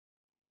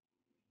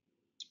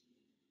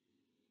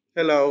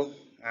Hello,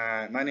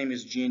 my name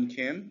is Jean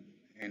Kim,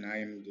 and I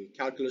am the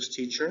calculus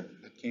teacher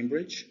at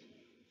Cambridge.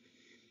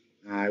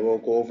 I will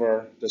go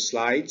over the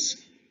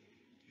slides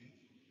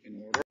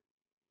in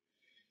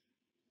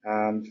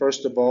order.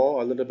 First of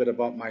all, a little bit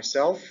about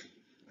myself.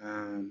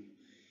 Um,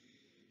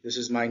 this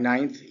is my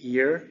ninth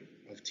year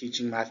of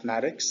teaching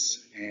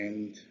mathematics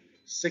and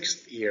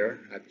sixth year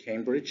at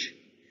Cambridge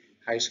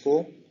High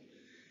School.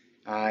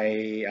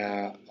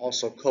 I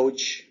also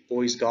coach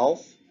boys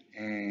golf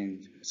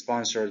and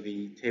sponsor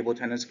the table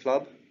tennis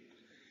club.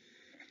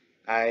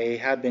 I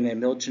have been a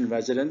Milton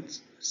resident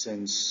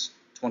since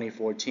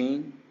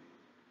 2014,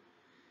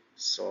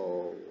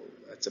 so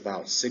that's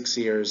about 6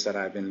 years that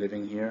I've been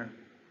living here.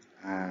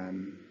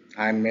 I'm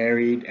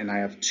married and I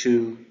have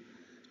two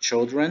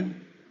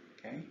children.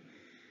 Okay,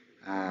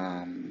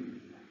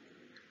 um,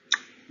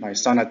 my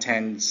son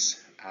attends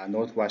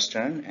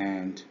Northwestern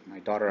and my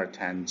daughter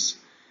attends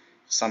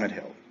Summit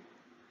Hill.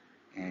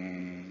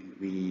 And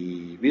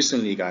we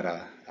recently got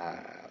a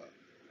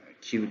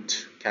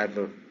cute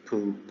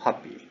Cavapoo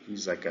puppy.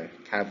 He's like a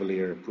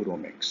Cavalier Poodle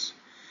mix.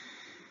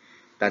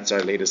 That's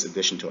our latest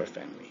addition to our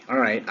family. All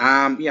right.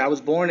 Yeah, I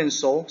was born in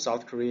Seoul,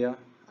 South Korea.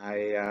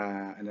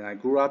 And then I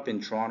grew up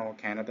in Toronto,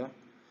 Canada.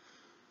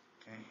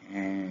 Okay,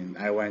 and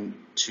I went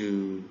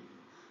to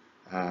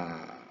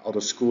all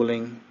the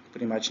schooling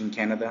pretty much in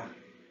Canada.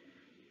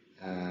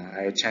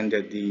 I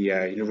attended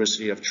the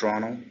University of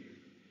Toronto,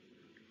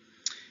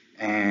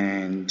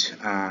 and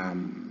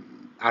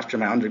after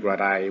my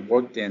undergrad, I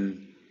worked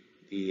in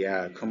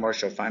the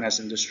commercial finance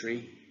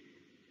industry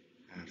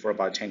for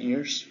about 10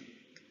 years.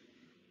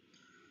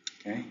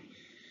 Okay,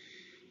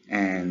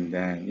 and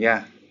then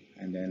yeah,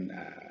 and then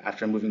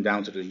after moving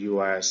down to the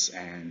U.S.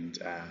 and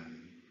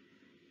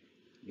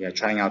yeah,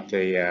 trying out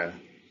the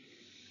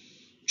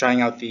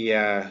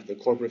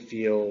corporate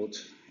field,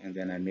 and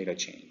then I made a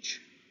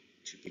change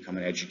to become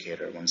an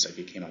educator once I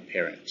became a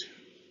parent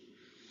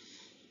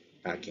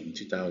back in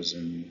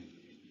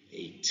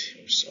 2008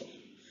 or so.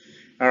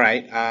 All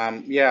right,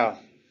 yeah,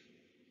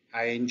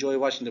 I enjoy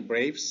watching the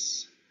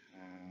Braves.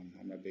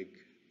 I'm a big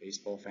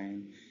baseball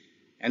fan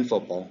and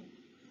football.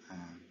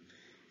 Um,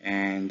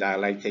 and I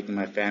like taking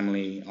my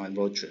family on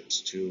road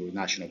trips to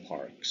national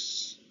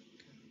parks.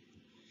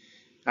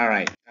 All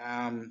right.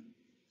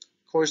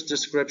 Course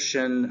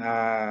description.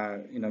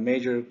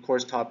 Major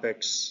course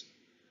topics.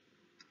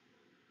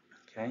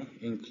 Okay,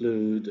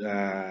 include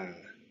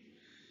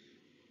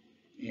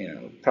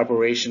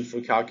preparation for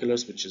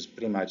calculus, which is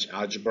pretty much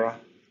algebra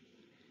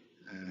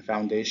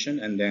foundation,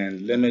 and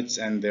then limits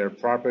and their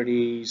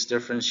properties,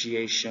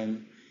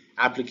 differentiation,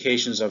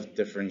 applications of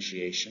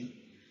differentiation,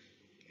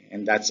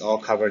 and that's all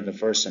covered in the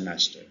first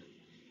semester.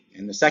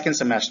 In the second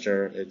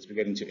semester, we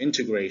get into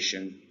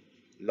integration,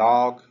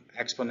 log,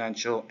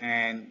 exponential,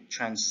 and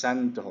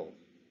transcendental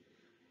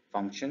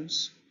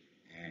functions,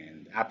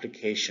 and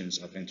applications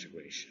of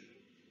integration.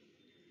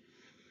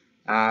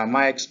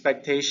 My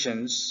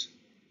expectations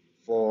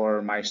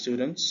for my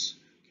students,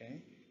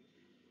 okay,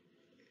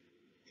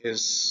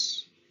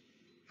 is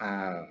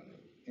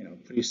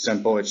pretty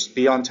simple. It's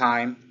be on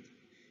time,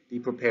 be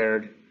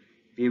prepared,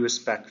 be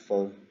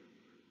respectful,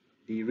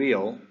 be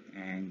real,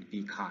 and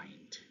be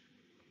kind.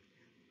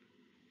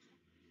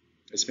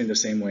 It's been the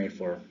same way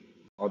for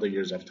all the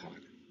years I've taught.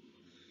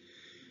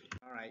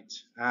 All right.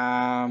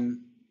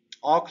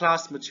 All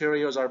class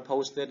materials are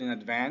posted in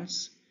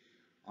advance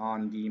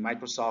on the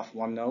Microsoft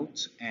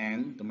OneNote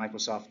and the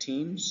Microsoft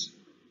Teams.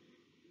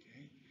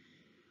 Okay.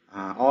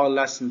 All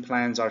lesson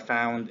plans are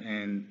found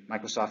in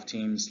Microsoft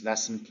Teams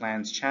lesson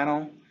plans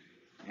channel,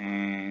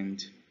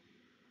 and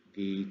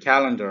the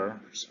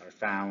calendars are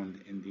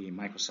found in the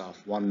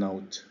Microsoft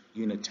OneNote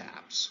unit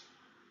tabs.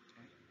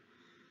 Okay.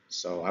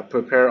 So I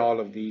prepare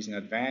all of these in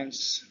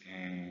advance,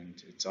 and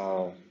it's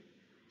all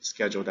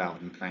scheduled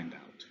out and planned out.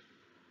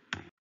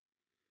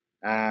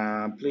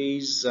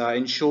 Please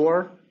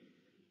ensure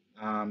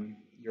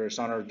your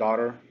son or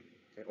daughter,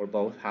 okay, or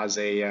both, has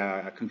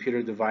a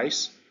computer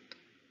device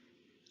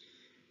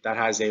that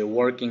has a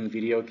working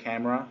video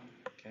camera.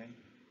 Okay,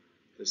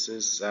 this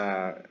is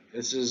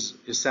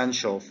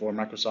essential for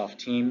Microsoft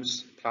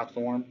Teams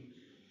platform.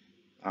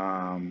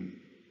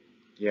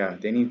 Yeah,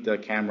 they need the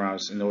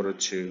cameras in order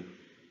to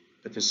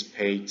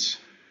participate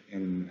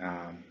in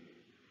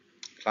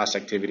class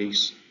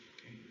activities.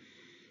 Okay.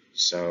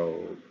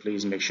 So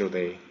please make sure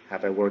they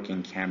have a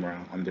working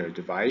camera on their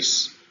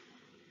device.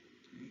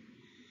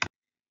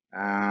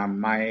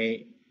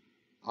 My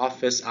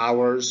office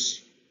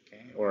hours,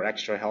 okay, or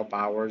extra help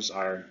hours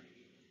are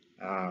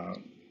uh,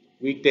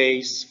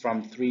 weekdays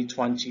from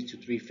 3:20 to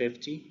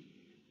 3:50.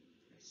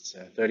 It's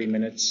 30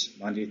 minutes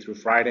Monday through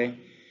Friday.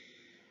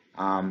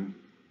 Um,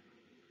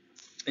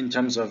 in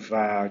terms of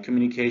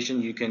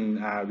communication, you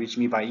can reach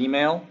me by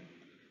email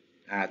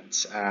at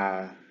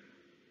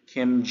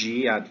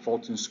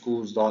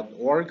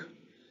kimg@fultonschools.org.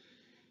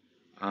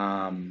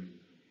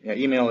 Yeah,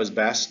 email is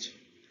best,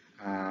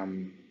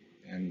 and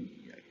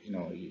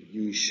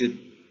you should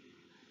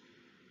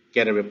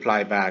get a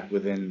reply back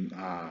within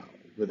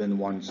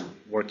one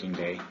working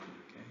day. Okay?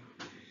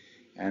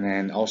 And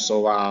then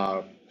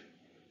also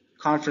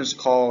conference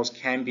calls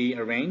can be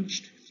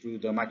arranged through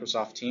the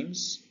Microsoft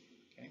Teams.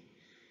 Okay.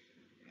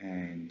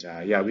 And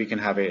yeah, we can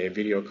have a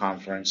video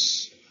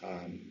conference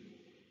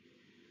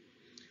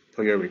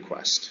per your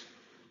request.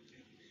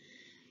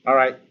 All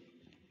right.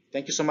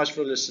 Thank you so much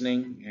for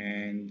listening,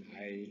 and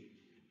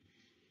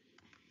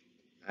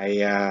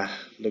I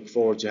look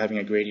forward to having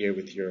a great year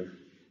with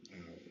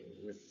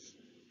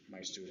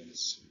my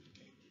students.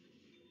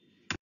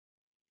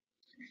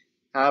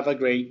 Have a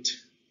great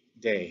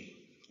day.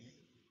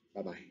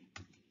 Bye bye.